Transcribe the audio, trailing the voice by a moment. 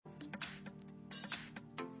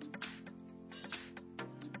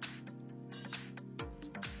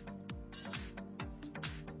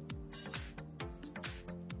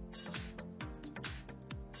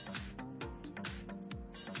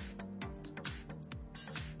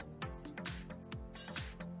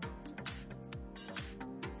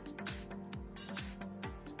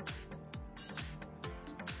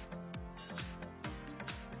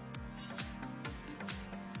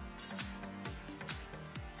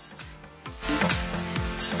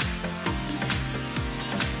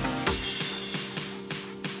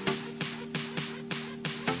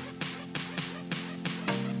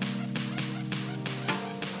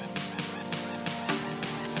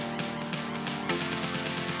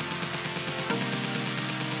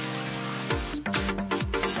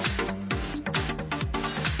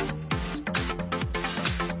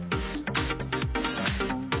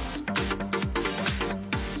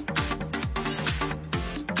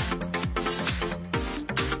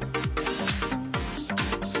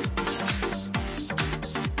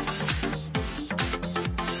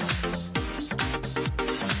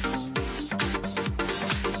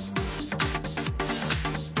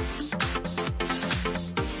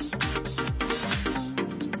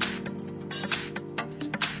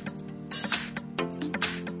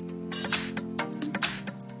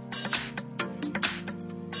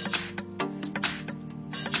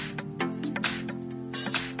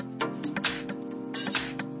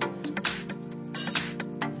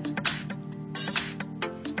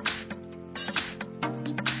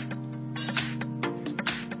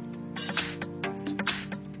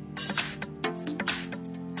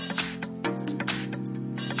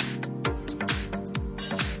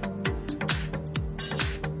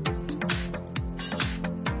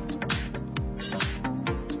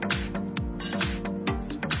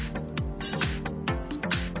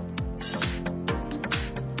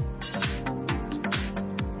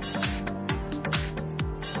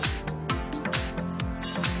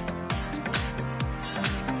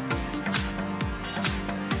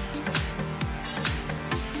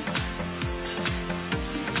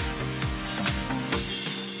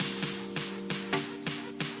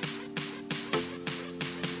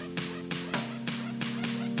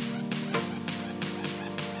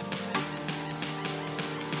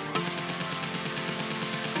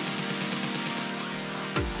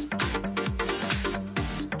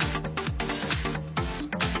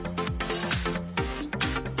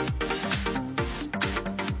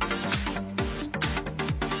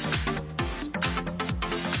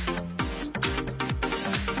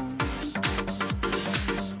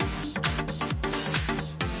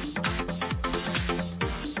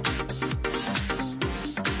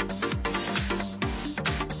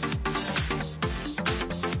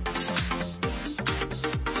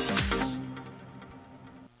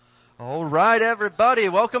All right, everybody.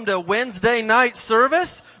 Welcome to Wednesday night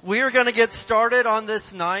service. We are going to get started on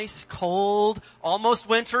this nice, cold, almost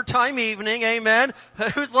winter time evening. Amen.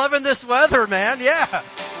 Who's loving this weather, man? Yeah,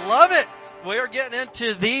 love it. We are getting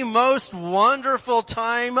into the most wonderful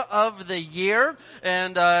time of the year,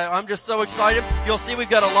 and I'm just so excited. You'll see we've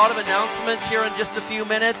got a lot of announcements here in just a few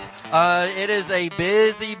minutes. It is a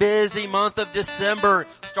busy month of December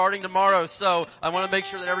starting tomorrow, so I want to make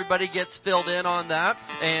sure that everybody gets filled in on that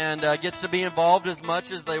and gets to be involved as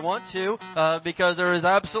much as they want to, because there is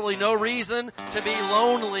absolutely no reason to be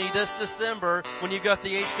lonely this December when you've got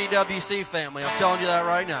the HDWC family. I'm telling you that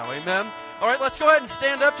right now. Amen. All right, let's go ahead and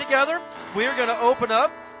stand up together. We are going to open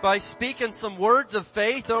up by speaking some words of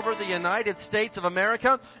faith over the United States of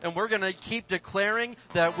America, and we're going to keep declaring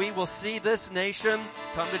that we will see this nation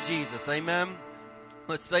come to Jesus. Amen.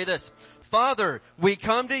 Let's say this. Father, we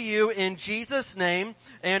come to you in Jesus' name,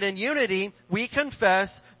 and in unity we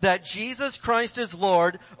confess that Jesus Christ is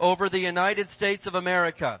Lord over the United States of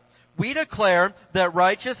America. We declare that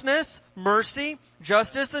righteousness, mercy,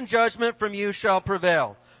 justice, and judgment from you shall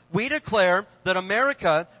prevail. We declare that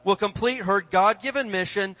America will complete her God-given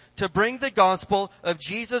mission to bring the gospel of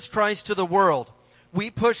Jesus Christ to the world. We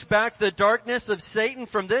push back the darkness of Satan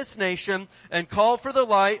from this nation and call for the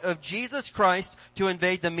light of Jesus Christ to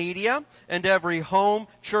invade the media and every home,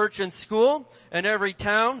 church, and school, and every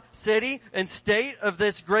town, city, and state of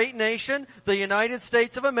this great nation, the United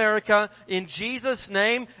States of America. In Jesus'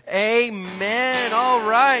 name, amen. All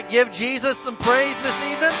right, give Jesus some praise this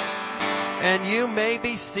evening. And you may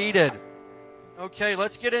be seated. Okay,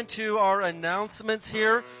 let's get into our announcements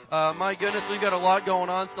here. My goodness, we've got a lot going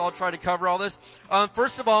on, so I'll try to cover all this.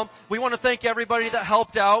 First of all, we want to thank everybody that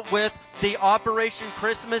helped out with the Operation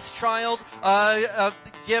Christmas Child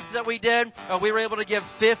gift that we did. We were able to give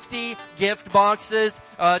 50 gift boxes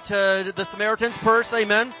to the Samaritan's Purse.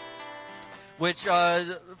 Amen. Which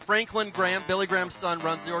Franklin Graham, Billy Graham's son,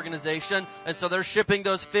 runs the organization. And so they're shipping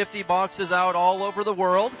those 50 boxes out all over the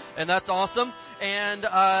world, and that's awesome. And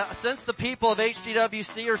since the people of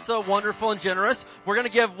HDWC are so wonderful and generous, we're going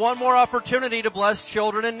to give one more opportunity to bless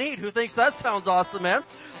children in need. Who thinks that sounds awesome, man?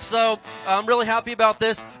 So I'm really happy about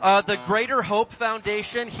this. The Greater Hope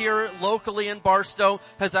Foundation here locally in Barstow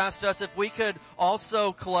has asked us if we could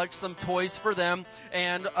also collect some toys for them.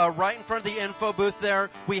 And right in front of the info booth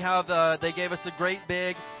there, we have they gave us a great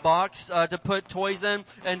big box to put toys in.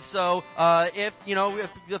 And so if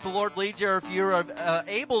the Lord leads you, or if you're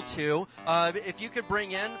able to, if you could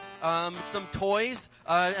bring in some toys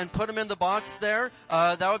and put them in the box there,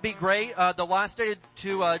 that would be great. The last day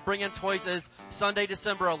to bring in toys is Sunday,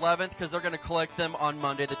 December 11th, because they're going to collect them on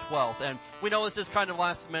Monday the 12th. And we know this is kind of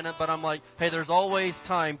last minute, but I'm like, hey, there's always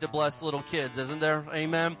time to bless little kids, isn't there?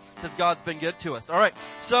 Amen. Because God's been good to us. All right.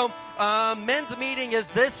 So men's meeting is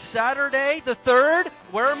this Saturday, the 3rd.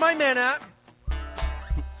 Where are my men at?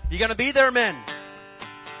 You going to be there, men?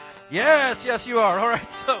 Yes, you are. All right,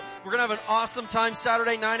 so we're going to have an awesome time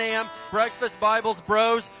Saturday, 9 a.m., breakfast, Bibles,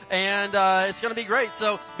 bros, and it's going to be great.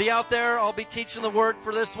 So be out there. I'll be teaching the word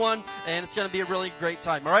for this one, and it's going to be a really great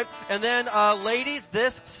time, all right? And then, ladies,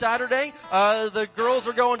 this Saturday, the girls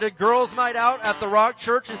are going to Girls' Night Out at the Rock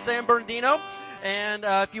Church in San Bernardino. And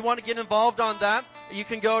if you want to get involved on that, you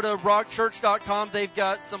can go to rockchurch.com. They've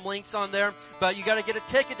got some links on there, but you got to get a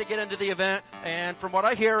ticket to get into the event. And from what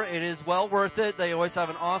I hear, it is well worth it. They always have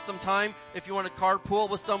an awesome time. If you want to carpool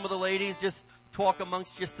with some of the ladies, just talk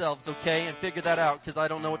amongst yourselves, okay, and figure that out, because I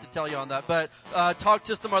don't know what to tell you on that. But talk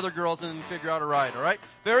to some other girls and figure out a ride, all right?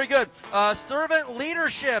 Very good. Servant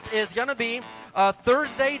leadership is going to be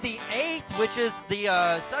Thursday the 8th, which is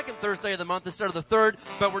the second Thursday of the month instead of the 3rd,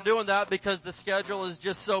 but we're doing that because the schedule is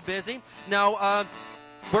just so busy. Now,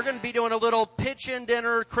 we're going to be doing a little pitch-in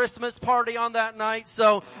dinner Christmas party on that night.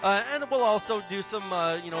 So, and we'll also do some,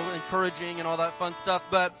 encouraging and all that fun stuff.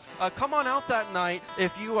 But, come on out that night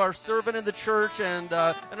if you are serving in the church and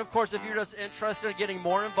of course if you're just interested in getting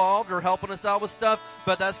more involved or helping us out with stuff.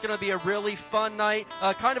 But that's going to be a really fun night,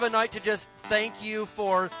 kind of a night to just thank you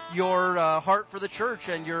for your, heart for the church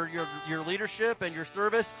and your leadership and your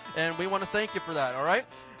service. And we want to thank you for that. All right.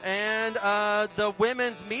 And the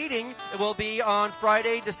women's meeting will be on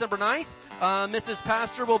Friday, December 9th. Mrs.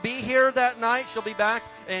 Pastor will be here that night. She'll be back,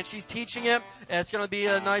 and she's teaching it. And it's going to be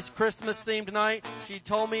a nice Christmas-themed night. She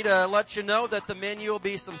told me to let you know that the menu will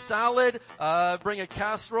be some salad, bring a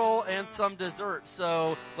casserole, and some dessert.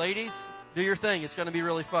 So, ladies, do your thing. It's going to be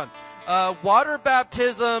really fun. Water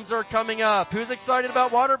baptisms are coming up. Who's excited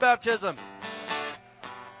about water baptism?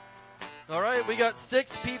 All right, we got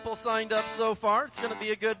 6 people signed up so far. It's going to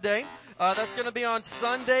be a good day. That's going to be on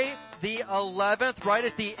Sunday, the 11th, right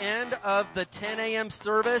at the end of the 10 a.m.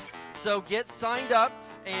 service. So get signed up.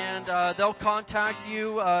 And they'll contact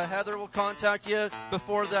you. Heather will contact you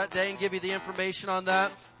before that day and give you the information on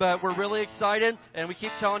that. But we're really excited, and we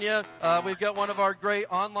keep telling you, we've got one of our great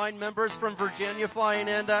online members from Virginia flying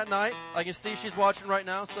in that night. I can see she's watching right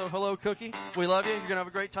now, so hello, Cookie. We love you. You're going to have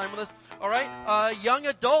a great time with us. All right. Young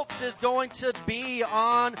Adults is going to be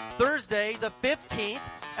on Thursday, the 15th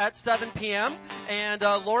at 7 p.m. And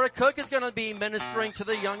Laura Cook is going to be ministering to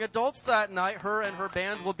the young adults that night. Her and her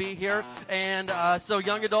band will be here. And so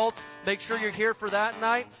young adults, make sure you're here for that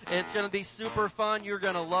night. It's going to be super fun. You're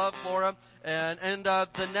going to love Laura. And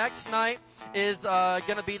the next night is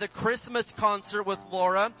going to be the Christmas concert with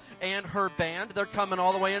Laura and her band. They're coming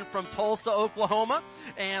all the way in from Tulsa, Oklahoma,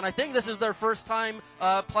 and I think this is their first time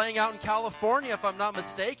playing out in California, if I'm not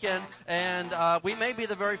mistaken. And we may be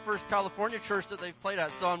the very first California church that they've played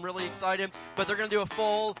at, so I'm really excited. But they're going to do a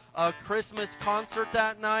full Christmas concert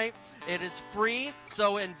that night. It is free,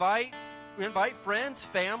 so invite friends,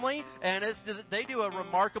 family, and they do a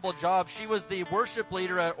remarkable job. She was the worship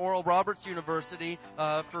leader at Oral Roberts University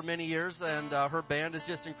for many years, and her band is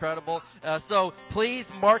just incredible. So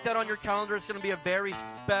please mark that on your calendar. It's going to be a very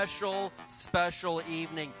special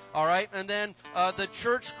evening. All right, and then the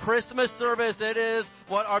church Christmas service. It is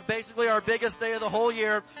what basically our biggest day of the whole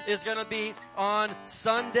year is going to be on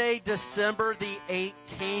Sunday, December the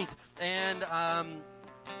 18th, and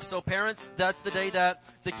so parents, that's the day that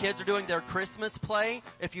the kids are doing their Christmas play.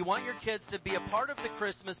 If you want your kids to be a part of the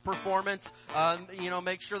Christmas performance,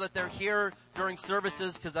 make sure that they're here during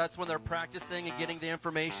services, because that's when they're practicing and getting the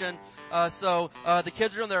information. So the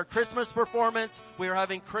kids are doing their Christmas performance. We are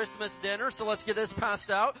having Christmas dinner, so let's get this passed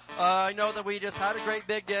out. I know that we just had a great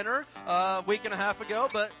big dinner a week and a half ago,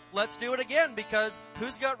 but let's do it again, because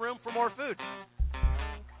who's got room for more food?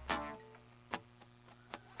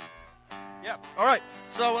 Yeah. All right.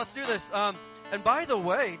 So let's do this. And by the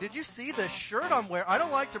way, did you see this shirt I'm wearing? I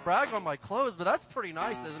don't like to brag on my clothes, but that's pretty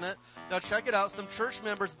nice, isn't it? Now check it out. Some church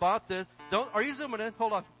members bought this. Are you zooming in?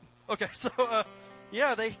 Hold on. Okay. So,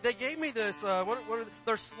 yeah, they gave me this,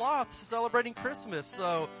 they're sloths celebrating Christmas.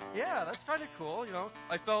 So, yeah, that's kind of cool, you know.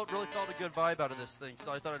 I really felt a good vibe out of this thing,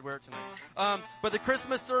 so I thought I'd wear it tonight. But the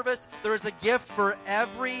Christmas service, there is a gift for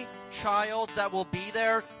every child that will be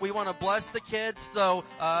there. We want to bless the kids. So,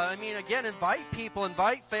 again, invite people,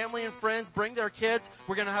 invite family and friends, bring their kids.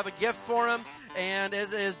 We're going to have a gift for them. And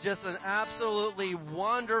it is just an absolutely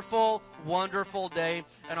wonderful, wonderful day.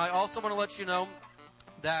 And I also want to let you know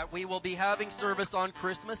that we will be having service on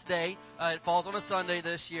Christmas Day. It falls on a Sunday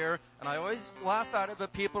this year, and I always laugh at it,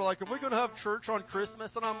 but people are like, are we going to have church on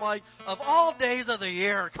Christmas? And I'm like, of all days of the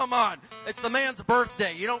year, come on. It's the man's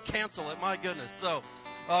birthday. You don't cancel it, my goodness. So,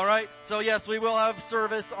 all right. So yes, we will have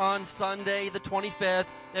service on Sunday, the 25th.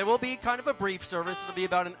 It will be kind of a brief service. It'll be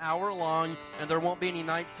about an hour long, and there won't be any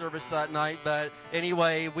night service that night. But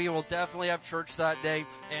anyway, we will definitely have church that day.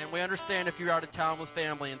 And we understand if you're out of town with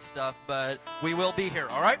family and stuff, but we will be here.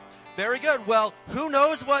 All right? Very good. Well, who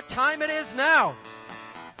knows what time it is now?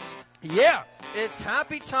 Yeah, it's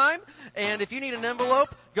happy time. And if you need an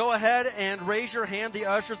envelope, go ahead and raise your hand. The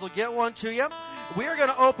ushers will get one to you. We're going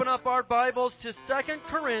to open up our Bibles to 2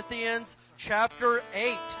 Corinthians chapter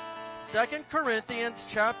 8. 2 Corinthians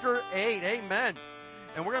chapter 8. Amen.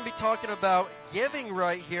 And we're going to be talking about giving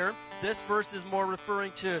right here. This verse is more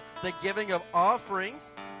referring to the giving of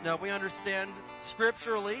offerings. Now, we understand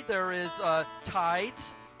scripturally there is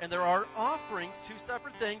tithes and there are offerings, two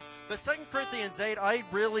separate things. But 2 Corinthians 8, I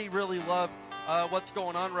really, really love what's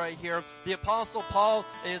going on right here. The Apostle Paul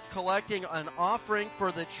is collecting an offering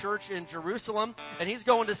for the church in Jerusalem, and he's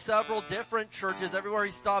going to several different churches. Everywhere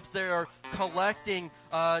he stops, they are collecting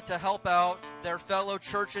to help out their fellow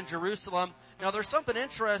church in Jerusalem. Now, there's something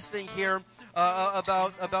interesting here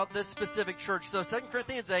about this specific church. So 2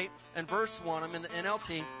 Corinthians 8 and verse 1, I'm in the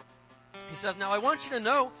NLT. He says, now I want you to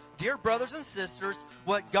know, dear brothers and sisters,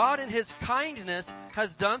 what God in His kindness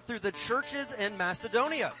has done through the churches in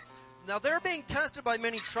Macedonia. Now they're being tested by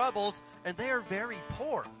many troubles, and they are very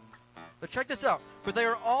poor. But check this out. But they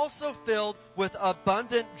are also filled with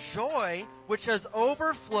abundant joy, which has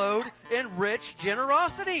overflowed in rich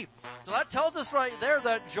generosity. So that tells us right there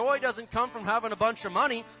that joy doesn't come from having a bunch of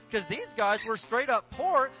money, because these guys were straight up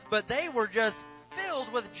poor, but they were just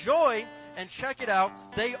filled with joy. And check it out,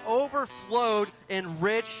 they overflowed in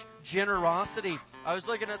rich generosity. I was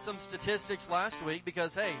looking at some statistics last week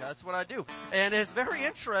because, hey, that's what I do. And it's very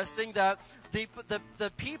interesting that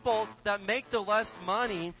the people that make the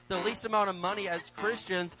least amount of money as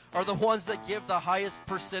Christians are the ones that give the highest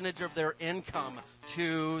percentage of their income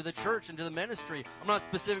to the church and to the ministry. I'm not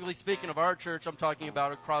specifically speaking of our church. I'm talking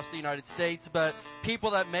about across the United States. But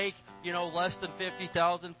people that make, less than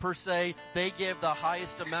 $50,000 per se, they give the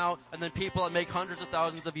highest amount. And then people that make hundreds of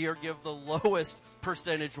thousands a year give the lowest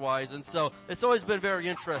percentage-wise. And so it's always been very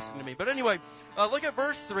interesting to me. But anyway, look at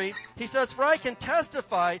verse 3. He says, "For I can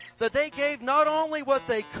testify that they gave not only what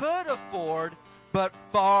they could afford, but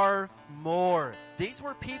far more." These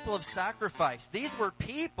were people of sacrifice. These were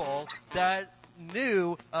people that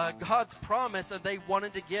knew God's promise and they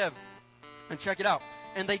wanted to give. And check it out.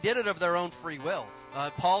 And they did it of their own free will.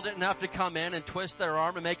 Paul didn't have to come in and twist their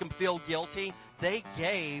arm and make them feel guilty. They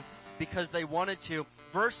gave because they wanted to.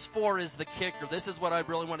 Verse 4 is the kicker. This is what I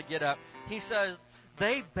really want to get at. He says,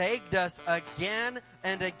 "They begged us again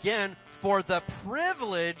and again for the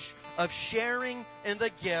privilege of sharing in the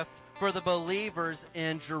gift for the believers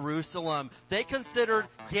in Jerusalem." They considered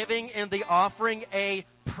giving and the offering a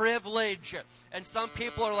privilege. And some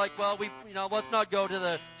people are like, well, let's not go to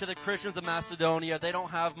the Christians of Macedonia. They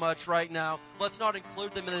don't have much right now. Let's not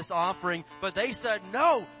include them in this offering. But they said,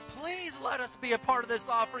 no, please let us be a part of this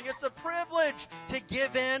offering. It's a privilege to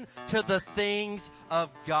give in to the things of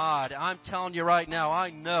God. I'm telling you right now,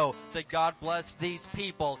 I know that God blessed these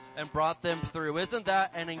people and brought them through. Isn't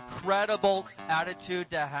that an incredible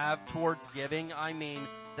attitude to have towards giving? I mean,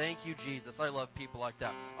 thank you, Jesus. I love people like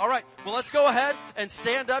that. All right. Well, let's go ahead and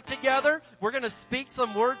stand up together. We're going to speak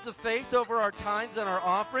some words of faith over our tithes and our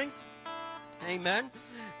offerings. Amen.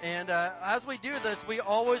 And as we do this, we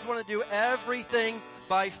always want to do everything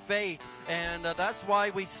by faith. And that's why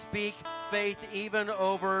we speak faith even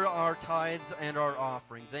over our tithes and our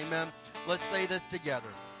offerings. Amen. Let's say this together.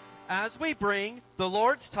 As we bring the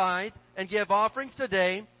Lord's tithe and give offerings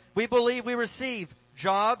today, we believe we receive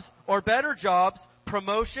jobs or better jobs,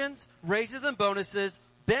 promotions, raises and bonuses,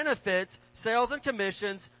 benefits, sales and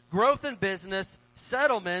commissions, growth in business,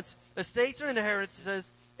 settlements, estates and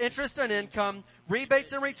inheritances, interest and income,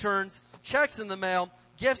 rebates and returns, checks in the mail,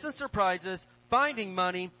 gifts and surprises, finding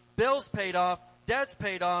money, bills paid off, debts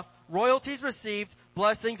paid off, royalties received,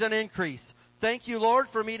 blessings and increase. Thank you, Lord,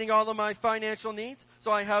 for meeting all of my financial needs,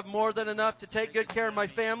 so I have more than enough to take good care of my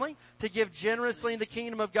family, to give generously in the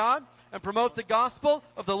kingdom of God, and promote the gospel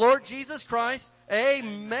of the Lord Jesus Christ.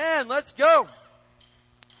 Amen. Let's go.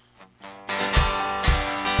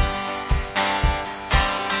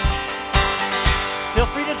 Feel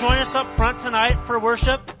free to join us up front tonight for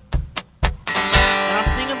worship. And I'm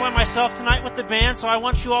singing by myself tonight with the band, so I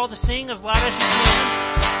want you all to sing as loud as you can.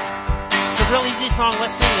 It's a real easy song.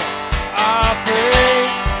 Let's sing it. Our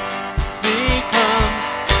praise becomes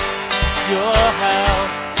your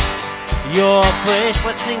house, your praise.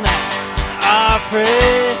 Let's sing that. Our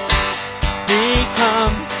praise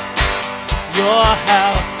becomes your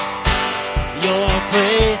house, your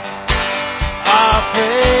praise. Our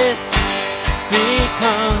praise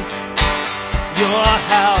becomes your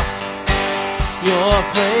house, your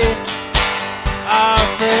praise. Our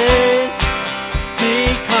praise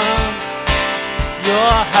becomes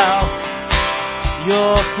your house,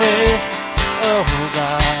 your praise, oh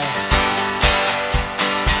God.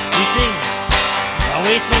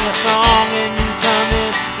 We sing a song and you come in,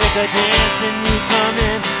 make a dance and you come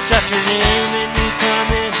in, shout your name and you come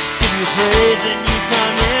in, give you praise and you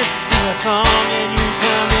come in, sing a song and you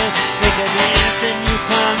come in, make a dance and you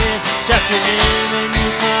come in, shout your name and you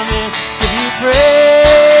come in, give you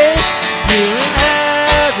praise. You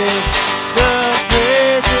inhabit the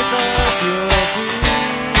praises of your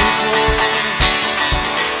people.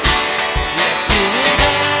 Yes, you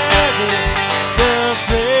inhabit the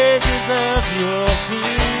praises of your people.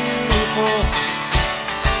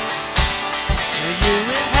 You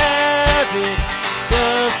inhabit the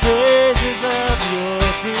praises of your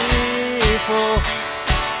people.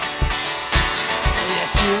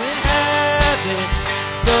 Yes, you inhabit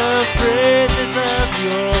the praises of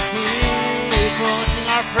your people. Sing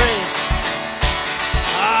our praise.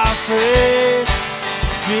 Our praise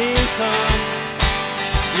becomes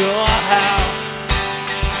your house,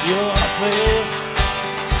 your praise.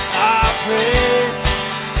 Our praise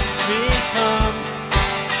becomes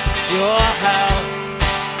your house,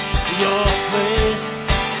 your praise.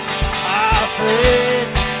 Our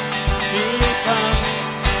praise becomes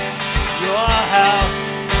your house,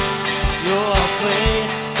 your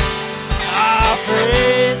praise. Our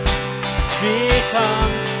praise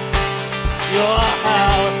becomes your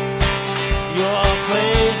house, your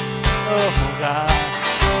praise, oh God.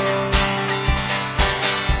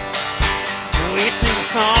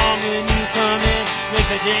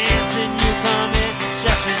 dance and you come in.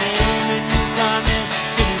 Shout your name and you come in.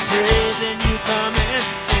 Give you praise and you come in.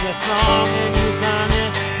 Sing a song and you come in.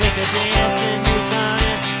 Make a dance and you come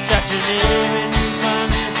in. Shout your name and you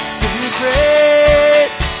come in. Give you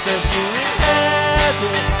praise, 'cause you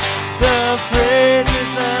inhabit the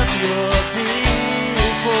praises of your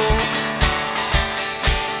people.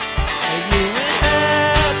 And you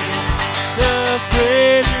inhabit the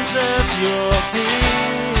praises of your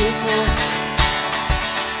people.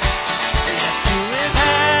 Yes, you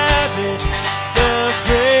inhabit the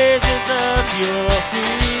praises of your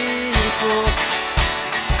people.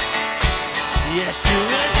 Yes, you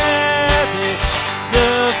inhabit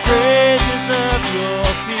the praises of your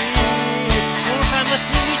people. One more time, let's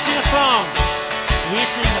sing. We sing a song. We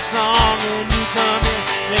sing a song and you come in.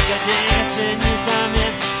 Make a dance and you come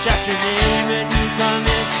in. Shout your name and you come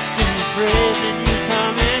in. Give you praise and you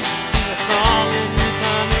come in. Sing a song and you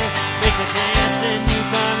come in. Make a dance and you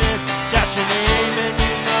come in. Shout your name and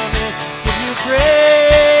you come in. Give you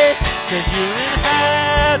praise, 'cause you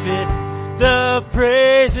inhabit the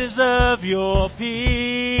praises of your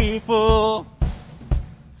people.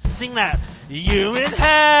 Sing that. You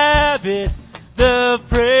inhabit the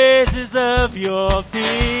praises of your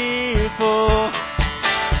people.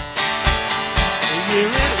 You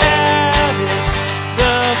inhabit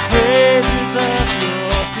the praises of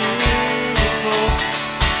your people.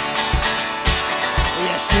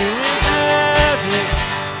 Yes, you inhabit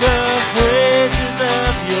the praises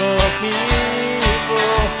of your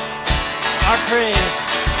people. Our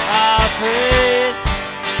praise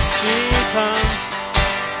becomes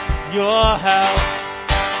your house,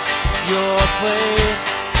 your place.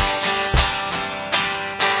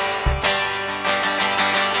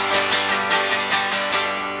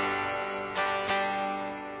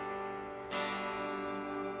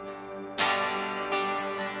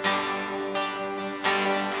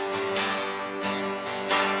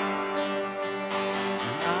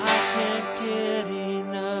 I can't get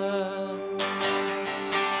enough.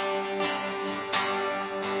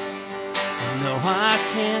 No, I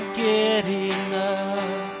can't get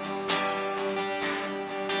enough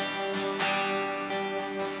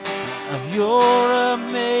of your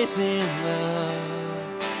amazing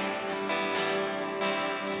love.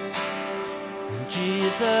 And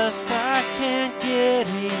Jesus, I can't get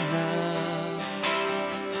enough.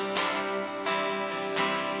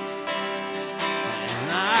 And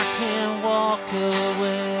I can't walk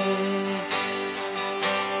away.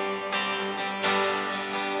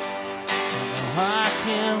 I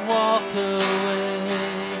can't walk away.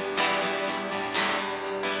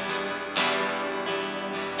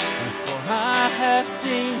 For I have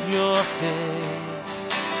seen your face,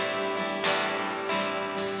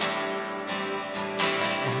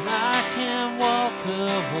 and I can't walk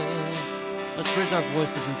away. Let's raise our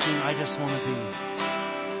voices and sing, I just want to be.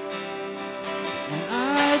 And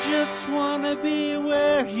I just want to be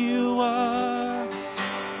where you are.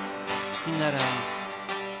 Sing that out.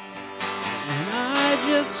 And I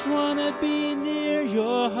just want to be near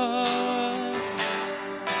your heart.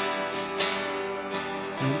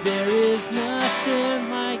 And there is nothing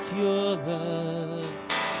like your love.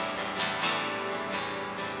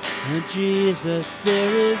 And Jesus,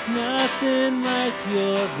 there is nothing like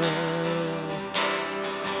your love.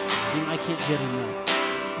 See, I can't get enough.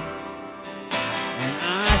 And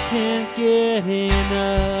I can't get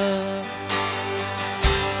enough.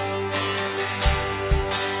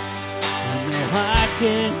 I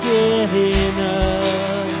can't get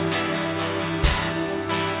enough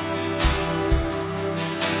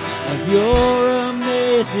of your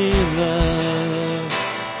amazing love.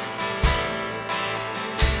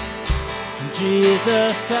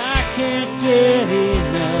 Jesus, I can't get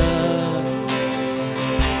enough.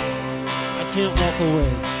 I can't walk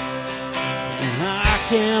away. And I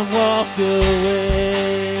can't walk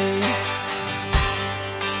away.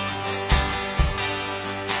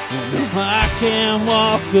 I can't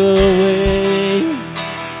walk away.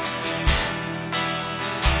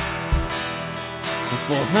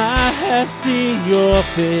 For I have seen your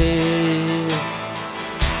face,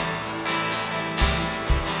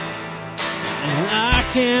 and I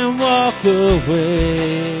can't walk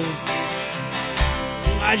away.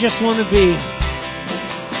 So I just want to be,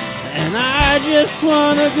 and I just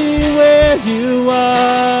want to be where you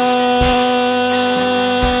are.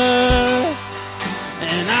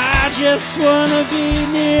 And I just want to be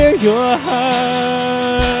near your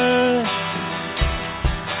heart.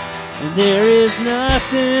 And there is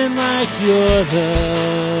nothing like your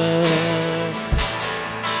love.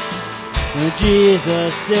 Oh,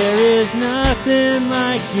 Jesus, there is nothing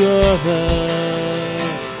like your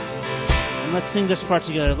love. And let's sing this part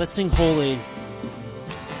together. Let's sing Holy.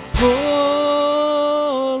 Holy,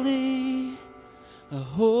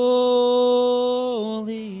 holy,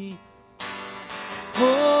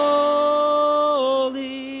 holy,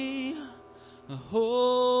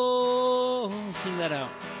 holy. Sing that out.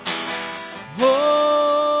 Holy,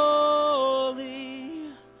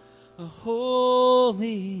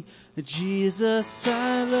 holy, Jesus,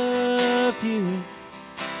 I love you.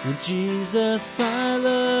 Jesus, I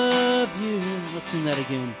love you. Let's sing that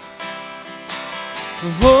again.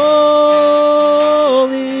 Holy,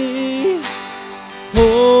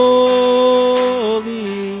 holy,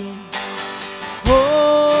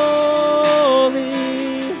 holy,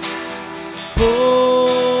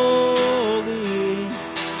 holy,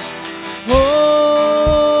 holy,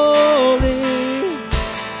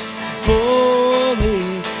 holy,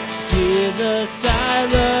 Jesus, I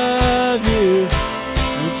love you.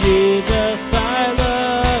 Jesus, I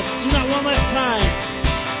love. Sing that one last time.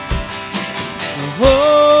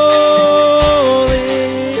 Holy,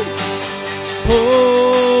 holy,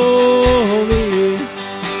 holy,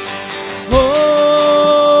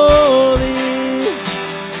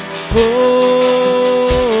 holy,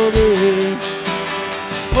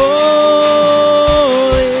 holy,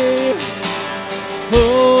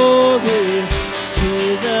 holy.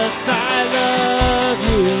 Jesus, I love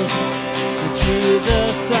you.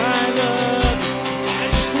 Jesus, I love. I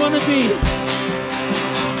just want to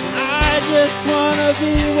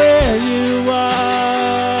be where you are.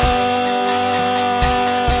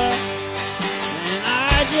 And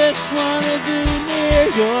I just want to be near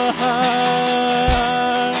your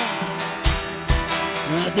heart.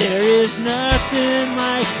 There is nothing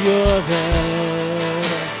like your love.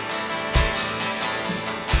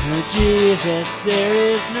 Jesus, there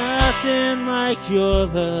is nothing like your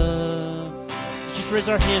love. Let's just raise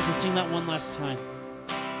our hands and sing that one last time.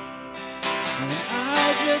 And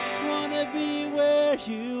I just want to be where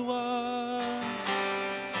you are.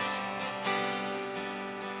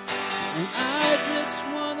 And I just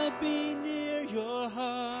want to be near your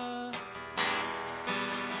heart.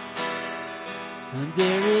 And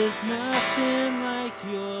there is nothing like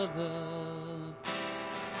your love.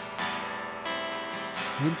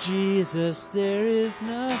 And Jesus, there is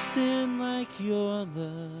nothing like your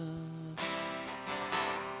love.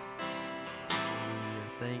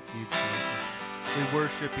 Thank you, Jesus. We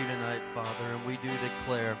worship you tonight, Father, and we do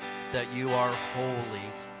declare that you are holy.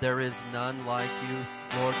 There is none like you.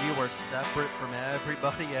 Lord, you are separate from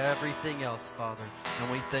everybody, everything else, Father.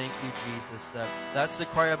 And we thank you, Jesus, that's the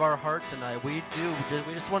cry of our heart tonight. We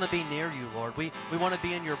just want to be near you, Lord. We want to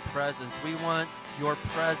be in your presence. We want your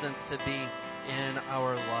presence to be in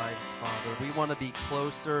our lives, Father. We want to be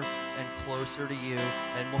closer and closer to you,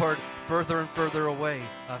 and Lord, further and further away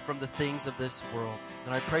from the things of this world.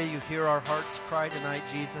 And I pray you hear our hearts cry tonight,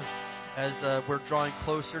 Jesus, as we're drawing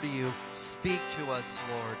closer to you. Speak to us,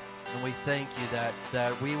 Lord. And we thank you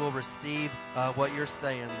that we will receive what you're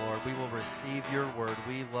saying, Lord. We will receive your word.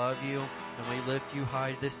 We love you, and we lift you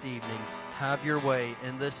high this evening. Have your way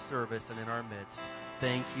in this service and in our midst.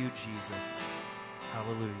 Thank you, Jesus.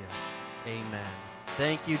 Hallelujah. Amen.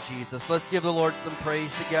 Thank you, Jesus. Let's give the Lord some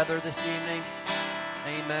praise together this evening.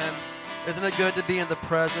 Amen. Isn't it good to be in the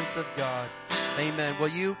presence of God? Amen. Well,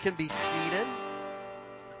 you can be seated.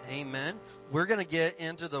 Amen. We're going to get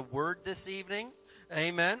into the word this evening.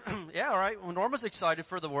 Amen. Yeah, all right. Well, Norma's excited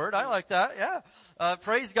for the word. I like that. Yeah.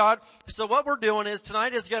 Praise God. So what we're doing is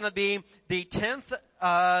tonight is going to be the 10th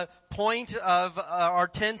point of our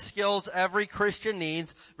 10 skills every Christian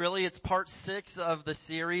needs. Really, it's part 6 of the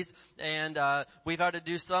series, and we've had to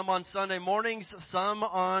do some on Sunday mornings, some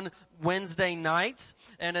on Wednesday nights,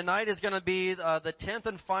 and tonight is going to be the 10th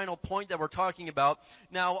and final point that we're talking about.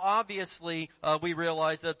 Now, obviously, we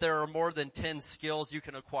realize that there are more than 10 skills you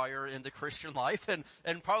can acquire in the Christian life, and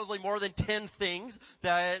probably more than 10 things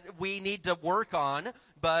that we need to work on,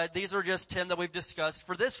 but these are just 10 that we've discussed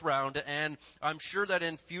for this round, and I'm sure that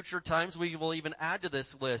in future times we will even add to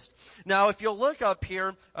this list. Now, if you'll look up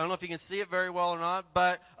here, I don't know if you can see it very well or not,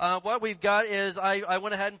 but what we've got is I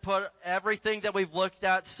went ahead and put everything that we've looked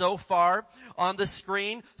at so far on the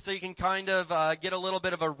screen, so you can kind of get a little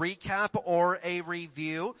bit of a recap or a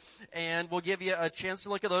review, and we'll give you a chance to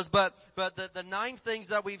look at those. But the 9 things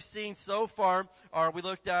that we've seen so far are, we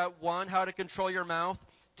looked at 1, how to control your mouth;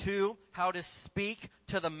 2, how to speak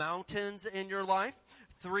to the mountains in your life;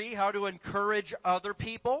 3, how to encourage other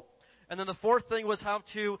people; And then the fourth thing was how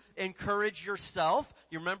to encourage yourself.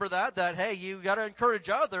 You remember that hey, you gotta encourage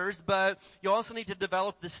others, but you also need to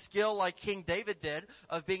develop the skill like King David did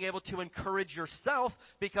of being able to encourage yourself,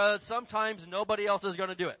 because sometimes nobody else is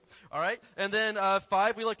gonna do it. Alright? And then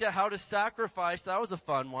 5, we looked at how to sacrifice. That was a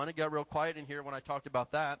fun one. It got real quiet in here when I talked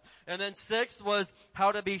about that. And then 6 was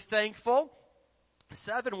how to be thankful.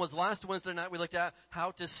 7 was last Wednesday night. We looked at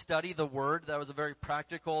how to study the Word. That was a very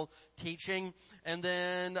practical teaching. And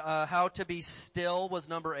then how to be still was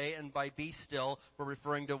number 8. And by be still, we're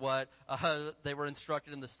referring to what they were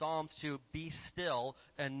instructed in the Psalms, to be still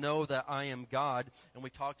and know that I am God. And we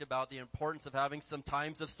talked about the importance of having some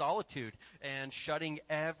times of solitude and shutting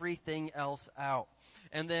everything else out.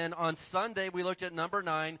 And then on Sunday, we looked at number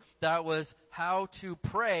 9. That was how to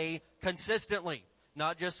pray consistently.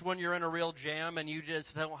 Not just when you're in a real jam and you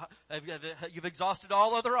just you've exhausted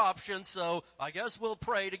all other options, so I guess we'll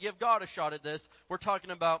pray to give God a shot at this. We're talking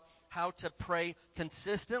about how to pray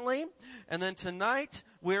consistently. And then tonight,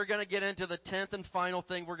 we're going to get into the 10th and final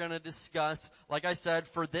thing we're going to discuss, like I said,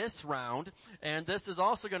 for this round. And this is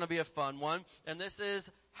also going to be a fun one. And this is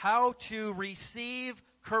how to receive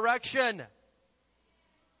correction.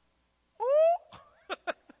 Ooh!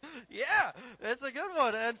 Yeah, it's a good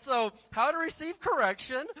one. And so, how to receive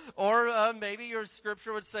correction, or maybe your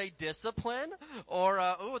scripture would say discipline, or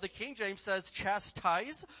the King James says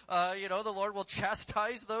chastise. The Lord will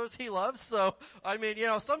chastise those He loves. So, I mean,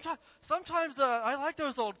 sometimes I like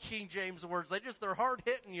those old King James words. They're hard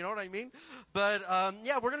hitting. You know what I mean? But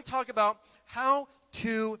we're going to talk about how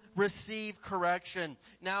to receive correction.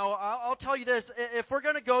 Now, I'll tell you this: if we're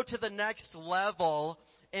going to go to the next level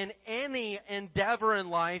in any endeavor in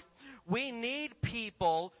life, we need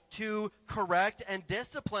people to correct and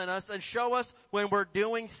discipline us and show us when we're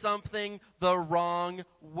doing something the wrong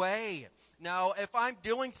way. Now, if I'm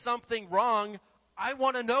doing something wrong, I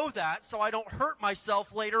want to know that so I don't hurt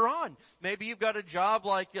myself later on. Maybe you've got a job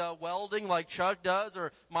like welding, like Chuck does,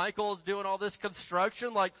 or Michael's doing all this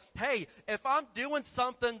construction. Like, hey, if I'm doing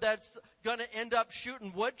something that's going to end up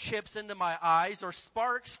shooting wood chips into my eyes or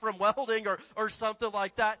sparks from welding or something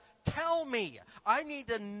like that, tell me. I need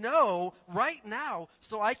to know right now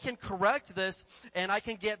so I can correct this and I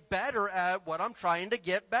can get better at what I'm trying to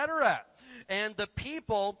get better at. And the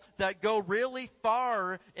people that go really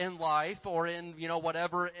far in life or in,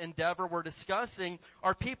 whatever endeavor we're discussing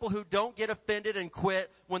are people who don't get offended and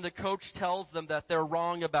quit when the coach tells them that they're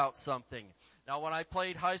wrong about something. Now, when I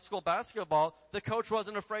played high school basketball, the coach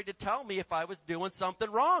wasn't afraid to tell me if I was doing something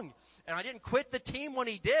wrong. And I didn't quit the team when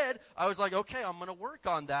he did. I was like, okay, I'm going to work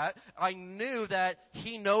on that. I knew that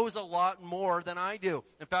he knows a lot more than I do.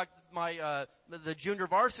 In fact, the junior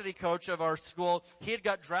varsity coach of our school, he had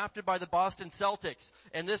got drafted by the Boston Celtics.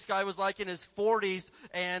 And this guy was like in his 40s,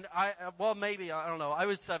 and I don't know, I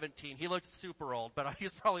was 17. He looked super old, but he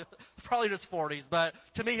was probably in his 40s. But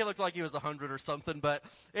to me, he looked like he was 100 or something. But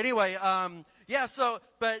anyway,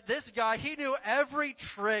 but this guy, he knew every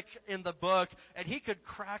trick in the book, and he could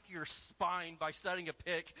crack your spine by setting a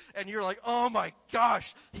pick, and you're like, oh my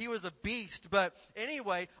gosh, he was a beast. But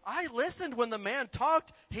anyway, I listened when the man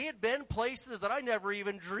talked. He had been places that I never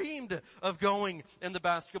even dreamed of going in the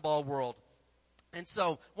basketball world. And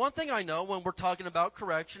so, one thing I know when we're talking about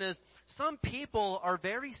correction is some people are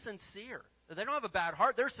very sincere. They don't have a bad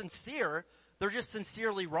heart. They're sincere. They're just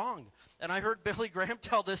sincerely wrong. And I heard Billy Graham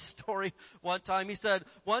tell this story one time. He said,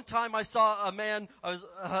 one time I saw a man,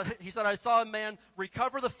 I saw a man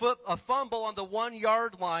recover a fumble on the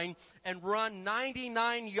 1-yard line and run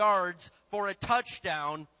 99 yards for a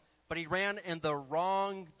touchdown, but he ran in the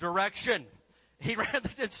wrong direction. He ran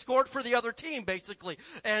and scored for the other team, basically.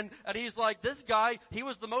 And he's like, this guy, he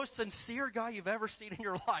was the most sincere guy you've ever seen in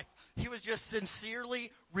your life. He was just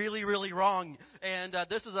sincerely, really, really wrong. And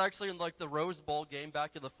this was actually in like the Rose Bowl game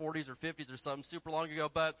back in the 40s or 50s or something, super long ago.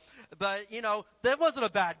 But that wasn't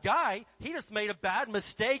a bad guy. He just made a bad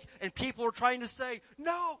mistake, and people were trying to say,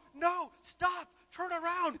 no, stop, turn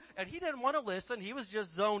around. And he didn't want to listen. He was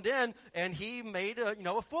just zoned in, and he made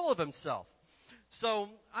a fool of himself. So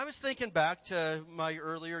I was thinking back to my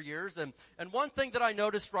earlier years, and one thing that I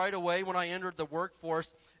noticed right away when I entered the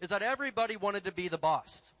workforce is that everybody wanted to be the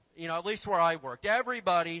boss. At least where I worked.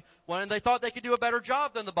 Everybody wanted, they thought they could do a better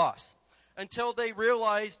job than the boss. Until they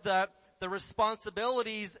realized that the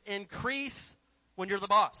responsibilities increase when you're the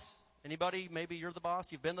boss. Anybody, maybe you're the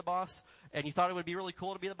boss, you've been the boss, and you thought it would be really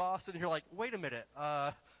cool to be the boss, and you're like, wait a minute,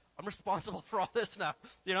 I'm responsible for all this now,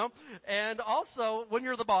 And also, when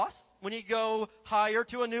you're the boss, when you go higher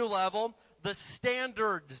to a new level, the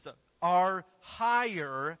standards are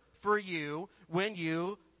higher for you when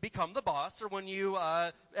you become the boss or when you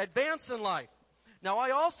advance in life. Now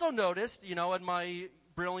I also noticed, in my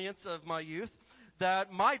brilliance of my youth,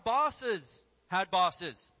 that my bosses had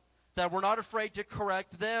bosses that were not afraid to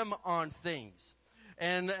correct them on things.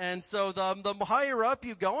 And so the higher up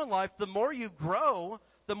you go in life, the more you grow,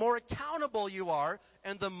 the more accountable you are,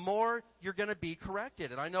 and the more you're gonna be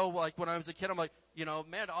corrected. And I know, like, when I was a kid, I'm like,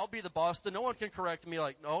 man, I'll be the boss, then no one can correct me.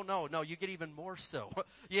 Like, no, you get even more so.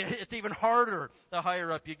 Yeah, it's even harder the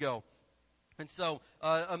higher up you go. And so,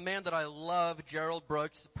 a man that I love, Gerald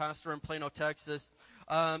Brooks, pastor in Plano, Texas,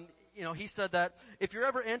 he said that if you're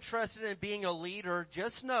ever interested in being a leader,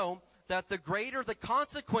 just know that the greater the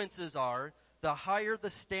consequences are, the higher the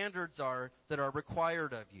standards are that are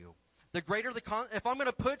required of you. The greater if I'm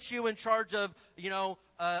gonna put you in charge of,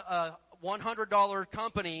 a $100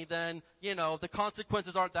 company, then, the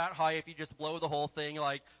consequences aren't that high if you just blow the whole thing.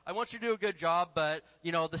 Like, I want you to do a good job, but,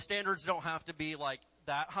 the standards don't have to be like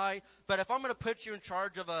that high. But if I'm gonna put you in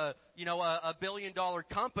charge of a $1 billion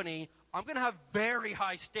company, I'm gonna have very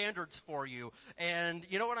high standards for you. And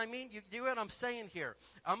you know what I mean? You do what I'm saying here.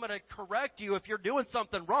 I'm gonna correct you if you're doing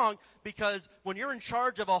something wrong, because when you're in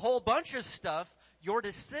charge of a whole bunch of stuff, your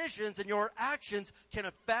decisions and your actions can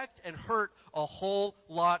affect and hurt a whole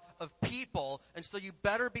lot of people. And so you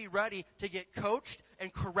better be ready to get coached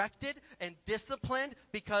and corrected and disciplined,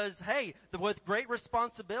 because, hey, with great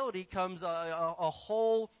responsibility comes a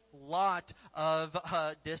whole lot of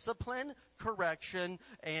discipline, correction,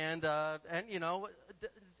 and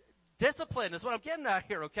discipline is what I'm getting at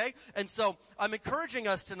here, okay? And so I'm encouraging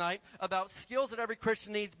us tonight about skills that every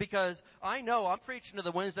Christian needs, because I know I'm preaching to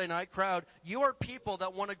the Wednesday night crowd. You are people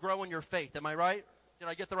that want to grow in your faith. Am I right? Did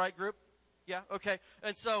I get the right group? Yeah, okay.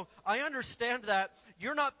 And so I understand that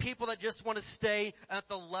you're not people that just want to stay at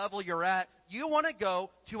the level you're at. You want to go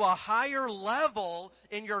to a higher level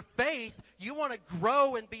in your faith. You want to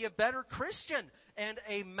grow and be a better Christian. And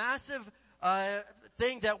a massive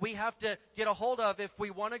thing that we have to get a hold of if we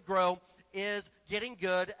want to grow is getting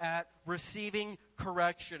good at receiving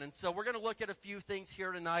correction. And so we're going to look at a few things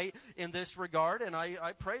here tonight in this regard, and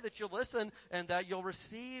I pray that you'll listen and that you'll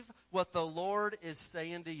receive what the Lord is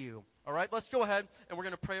saying to you. All right, let's go ahead and we're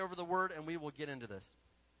going to pray over the word and we will get into this.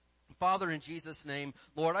 Father, in Jesus' name,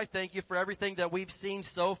 Lord, I thank you for everything that we've seen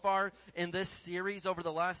so far in this series over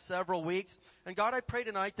the last several weeks. And God, I pray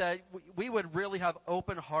tonight that we would really have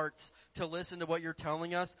open hearts to listen to what you're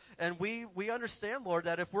telling us. And we understand, Lord,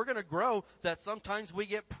 that if we're going to grow, that sometimes we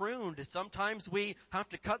get pruned. Sometimes we have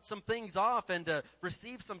to cut some things off and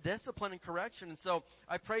receive some discipline and correction. And so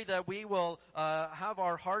I pray that we will have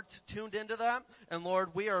our hearts tuned into that. And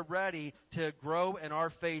Lord, we are ready to grow in our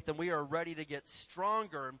faith, and we are ready to get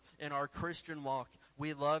stronger in our Christian walk.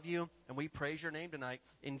 We love you and we praise your name tonight.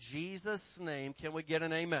 In Jesus' name, can we get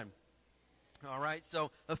an amen? All right,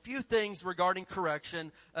 so a few things regarding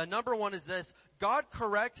correction. Number one is this: God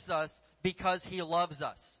corrects us because He loves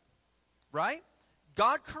us. Right?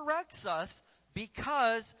 God corrects us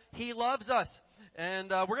because He loves us.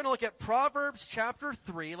 And we're going to look at Proverbs chapter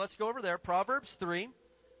 3. Let's go over there. Proverbs 3.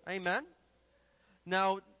 Amen.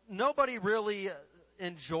 Now, nobody really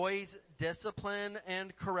enjoys discipline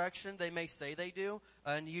and correction. They may say they do,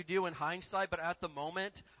 and you do in hindsight, but at the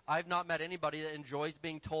moment, I've not met anybody that enjoys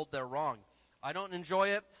being told they're wrong. I don't enjoy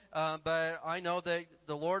it, but I know that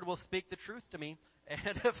the Lord will speak the truth to me, and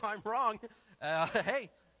if I'm wrong,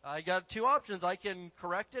 hey, I got two options. I can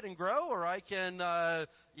correct it and grow, or I can,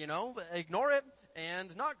 ignore it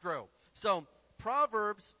and not grow. So,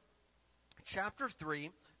 Proverbs chapter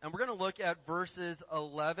 3, and we're going to look at verses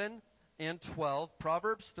 11 and 12.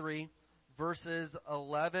 Proverbs 3, verses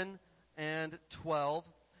 11 and 12.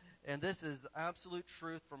 And this is absolute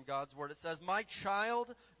truth from God's word. It says, "My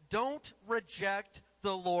child, don't reject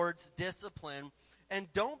the Lord's discipline,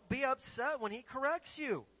 and don't be upset when He corrects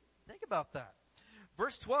you." Think about that.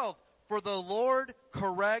 Verse 12, "For the Lord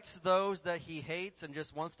corrects those that He hates and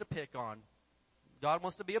just wants to pick on." God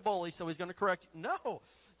wants to be a bully, so He's going to correct you. No,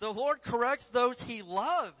 the Lord corrects those He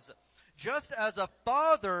loves, just as a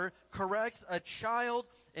father corrects a child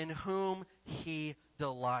in whom He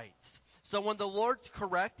delights. So when the Lord's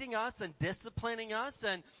correcting us and disciplining us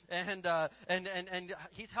and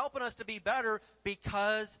He's helping us to be better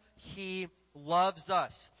because He loves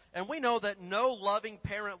us. And we know that no loving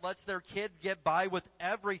parent lets their kid get by with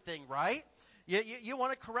everything, right? You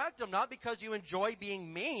want to correct them, not because you enjoy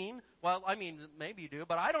being mean. Well, I mean, maybe you do,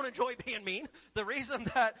 but I don't enjoy being mean. The reason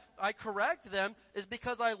that I correct them is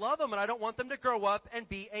because I love them and I don't want them to grow up and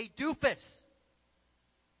be a doofus.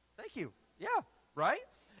 Thank you. Yeah, right?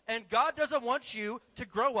 And God doesn't want you to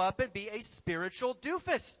grow up and be a spiritual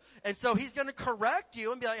doofus. And so He's going to correct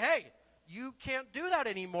you and be like, hey, you can't do that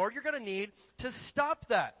anymore. You're going to need to stop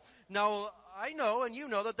that. Now, I know and you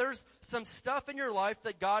know that there's some stuff in your life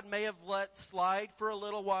that God may have let slide for a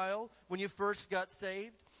little while when you first got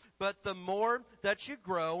saved. But the more that you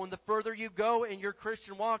grow and the further you go in your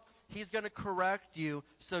Christian walk, He's going to correct you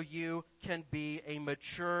so you can be a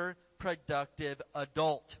mature, productive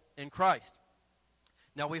adult in Christ.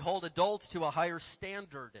 Now, we hold adults to a higher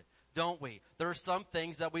standard, don't we? There are some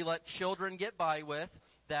things that we let children get by with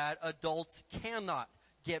that adults cannot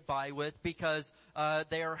get by with because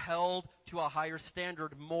they are held to a higher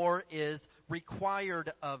standard. More is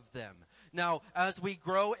required of them. Now, as we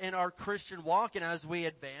grow in our Christian walk and as we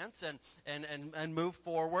advance and move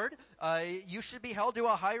forward, you should be held to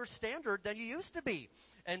a higher standard than you used to be.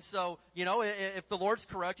 And so, if the Lord's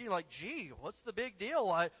correcting you, like, gee, what's the big deal?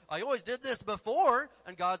 I always did this before.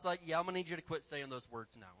 And God's like, yeah, I'm going to need you to quit saying those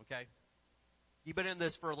words now, okay? You've been in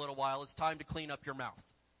this for a little while. It's time to clean up your mouth.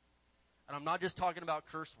 And I'm not just talking about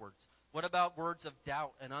curse words. What about words of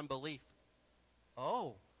doubt and unbelief?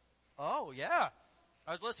 Oh, yeah.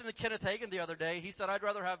 I was listening to Kenneth Hagin the other day. He said, I'd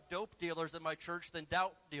rather have dope dealers in my church than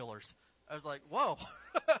doubt dealers. I was like, whoa.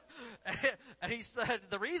 And he said,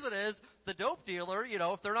 the reason is the dope dealer,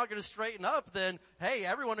 if they're not going to straighten up, then, hey,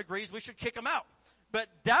 everyone agrees we should kick them out. But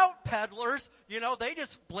doubt peddlers, they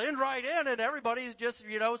just blend right in and everybody's just,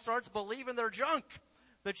 starts believing their junk.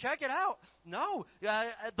 But check it out. No,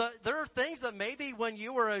 there are things that maybe when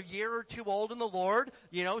you were a year or two old in the Lord,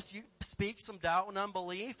 you speak some doubt and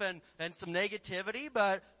unbelief and some negativity.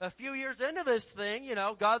 But a few years into this thing,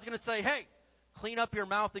 God's going to say, hey, clean up your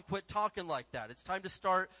mouth and quit talking like that. It's time to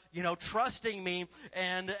start, trusting me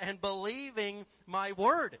and believing my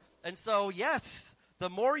word. And so, yes, the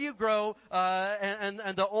more you grow, and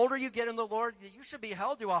the older you get in the Lord, you should be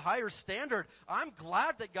held to a higher standard. I'm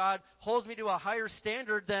glad that God holds me to a higher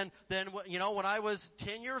standard than when I was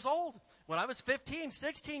 10 years old. When I was 15,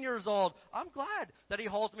 16 years old, I'm glad that He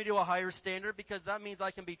holds me to a higher standard because that means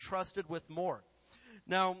I can be trusted with more.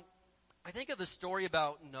 Now, I think of the story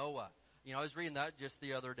about Noah. I was reading that just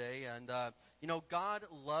the other day and, God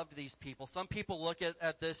loved these people. Some people look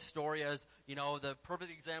at this story as, the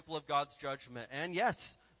perfect example of God's judgment. And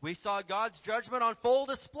yes, we saw God's judgment on full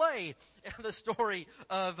display in the story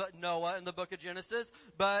of Noah in the book of Genesis.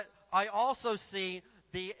 But I also see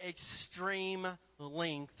the extreme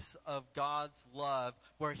lengths of God's love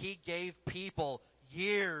where He gave people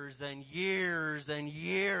years and years and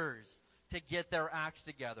years to get their act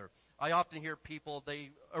together. I often hear people, they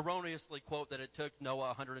erroneously quote that it took Noah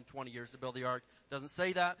 120 years to build the ark. Doesn't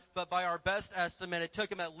say that, but by our best estimate, it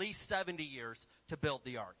took him at least 70 years to build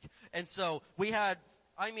the ark. And so we had,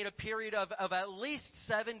 a period of at least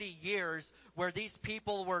 70 years where these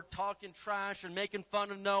people were talking trash and making fun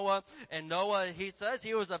of Noah. And Noah, he says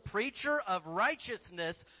he was a preacher of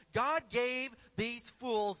righteousness. God gave these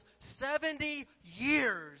fools 70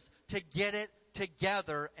 years to get it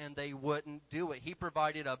together and they wouldn't do it. He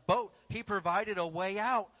provided a boat. He provided a way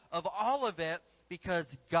out of all of it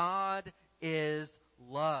because God is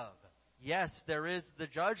love. Yes, there is the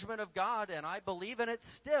judgment of God and I believe in it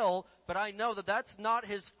still, but I know that that's not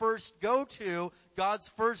His first go-to. God's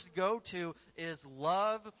first go-to is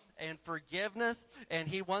love and forgiveness, and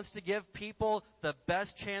He wants to give people the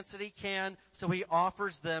best chance that He can, so He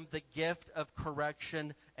offers them the gift of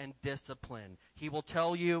correction and discipline. He will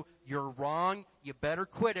tell you, you're wrong, you better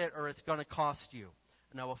quit it or it's going to cost you.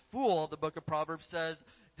 Now a fool, the book of Proverbs says,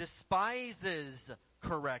 despises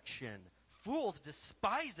correction. Fools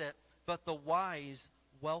despise it, but the wise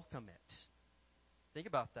welcome it. Think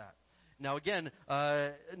about that. Now again,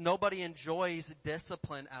 nobody enjoys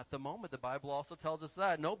discipline at the moment. The Bible also tells us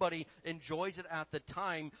that. Nobody enjoys it at the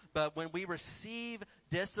time, but when we receive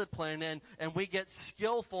discipline and we get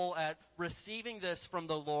skillful at receiving this from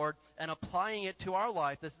the Lord and applying it to our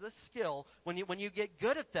life, this is a skill. When you get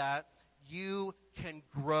good at that, you can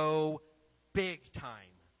grow big time.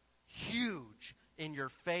 Huge in your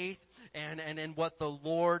faith and in what the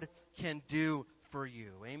Lord can do for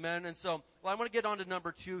you. Amen. And so, I want to get on to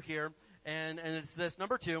number 2 here. And it's this.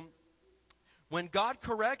 Number 2. When God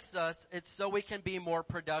corrects us, it's so we can be more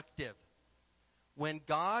productive. When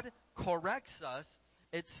God corrects us,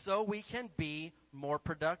 it's so we can be more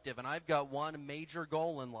productive. And I've got one major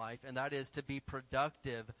goal in life, and that is to be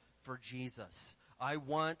productive for Jesus. I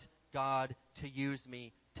want God to use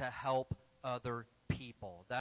me to help other people.